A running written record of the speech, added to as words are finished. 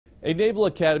A Naval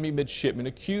Academy midshipman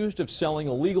accused of selling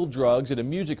illegal drugs at a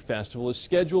music festival is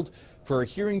scheduled for a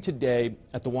hearing today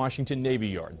at the Washington Navy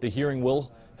Yard. The hearing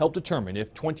will help determine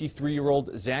if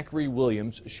 23-year-old Zachary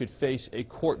Williams should face a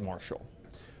court-martial.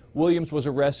 Williams was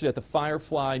arrested at the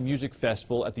Firefly music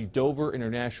festival at the Dover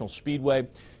International Speedway.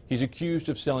 He's accused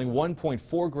of selling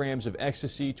 1.4 grams of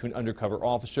ecstasy to an undercover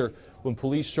officer. When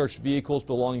police searched vehicles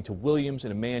belonging to Williams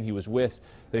and a man he was with,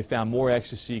 they found more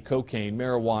ecstasy, cocaine,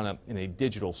 marijuana, and a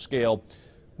digital scale.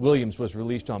 Williams was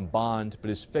released on bond but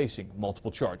is facing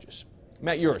multiple charges.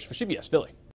 Matt Yurus for CBS Philly.